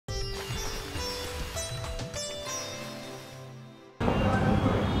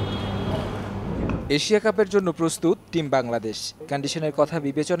Asia কাপের জন্য প্রস্তুত টিম বাংলাদেশ। কন্ডিশনের কথা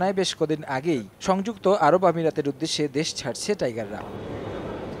বিবেচনায় বেশ কদিন আগেই সংযুক্ত আরব আমিরাতের উদ্দেশ্যে দেশ ছাড়ছে টাইগাররা।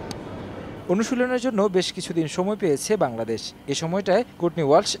 অনুশীলনের জন্য বেশ কিছুদিন সময় পেয়েছে বাংলাদেশ। এ সময়টায় কোর্টনি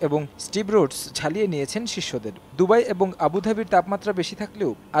ওয়ালশ এবং স্টিভ রোডস ঝালিয়ে নিয়েছেন শিষ্যদের। দুবাই এবং আবুধাবির তাপমাত্রা বেশি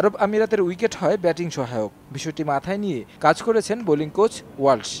থাকলেও আরব আমিরাতের উইকেট হয় ব্যাটিং সহায়ক। বিষয়টি মাথায় নিয়ে কাজ করেছেন বোলিং কোচ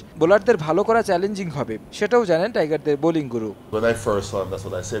ওয়ালশ। বোলারদের ভালো করা চ্যালেঞ্জিং হবে, সেটাও জানেন টাইগারদের বোলিং গুরু।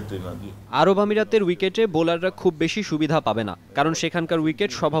 আরব আমিরাতের উইকেটে বোলাররা খুব বেশি সুবিধা পাবে না, কারণ সেখানকার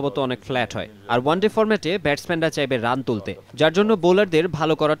উইকেট স্বভাবত অনেক ফ্ল্যাট হয়। আর ওয়ানডে ফরম্যাটে ব্যাটসম্যানরা চাইবে রান তুলতে, যার জন্য বোলারদের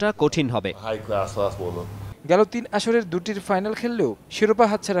ভালো করাটা কঠিন হবে। গেল ৩ আসরের দুটির ফাইনাল খেললেও শিরোপা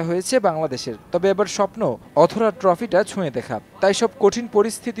হাতছাড়া হয়েছে বাংলাদেশের। তবে এবার স্বপ্ন অথরা ট্রফিটা ছুঁয়ে দেখা। তাই সব কঠিন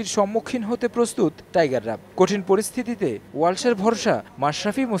পরিস্থিতির সম্মুখীন হতে প্রস্তুত টাইগাররা। কঠিন পরিস্থিতিতে ওয়ালশের ভরসা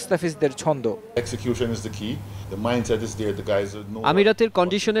মাশরাফি মুস্তাফিজদের ছন্দ। আমিরাতের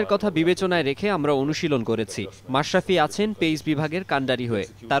কন্ডিশনের কথা বিবেচনায় রেখে আমরা অনুশীলন করেছি। মাশরাফি আছেন পেস বিভাগের কাণ্ডারি হয়ে,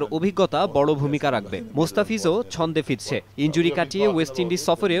 তার অভিজ্ঞতা বড় ভূমিকা রাখবে। মুস্তাফিজও ছন্দে ফিরছে, ইনজুরি কাটিয়ে ওয়েস্ট ইন্ডিজ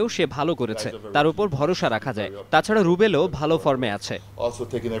সফরেও সে ভালো করেছে, তার উপর ভরসা রাখা যায়। তাছাড়া রুবেলও ভালো ফর্মে আছে।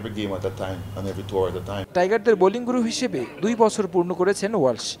 টাইগারদের বোলিং গুরু হিসেবে 2 বছর পূর্ণ করেছেন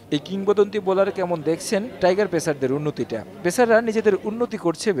ওয়ালশ। এই কিংবদন্তি বোলার কেমন দেখছেন টাইগার পেসারদের উন্নতিটা? পেসাররা নিজেদের উন্নতি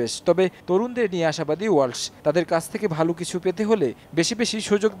করছে বেশ, তবে তরুণদের নিয়ে আশাবাদী ওয়ালশ। তাদের কাছ থেকে ভালো কিছু পেতে হলে বেশি বেশি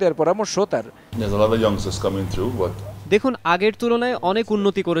সুযোগ দেওয়ার পরামর্শ তার। দেখুন, আগের তুলনায় অনেক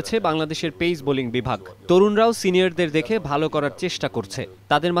উন্নতি করেছে বাংলাদেশের পেস বোলিং বিভাগ। তরুণরাও সিনিয়রদের দেখে ভালো করার চেষ্টা করছে।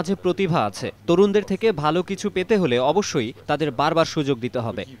 তাদের মাঝে প্রতিভা আছে। তরুণদের থেকে ভালো কিছু পেতে হলে অবশ্যই তাদের বারবার সুযোগ দিতে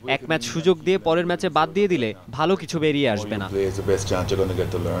হবে। এক ম্যাচ সুযোগ দিয়ে পরের ম্যাচে বাদ দিয়ে দিলে ভালো কিছু বেরিয়ে আসবে না।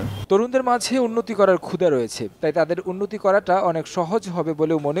 তরুণদের মাঝে উন্নতি করার ক্ষুধা রয়েছে, তাই তাদের উন্নতি করাটা অনেক সহজ হবে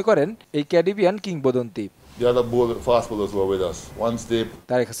বলেও মনে করেন এই ক্যারিবিয়ান কিংবদন্তি।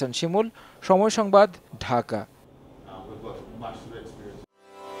 তারেক হাসান শিমুল, সময় সংবাদ, ঢাকা।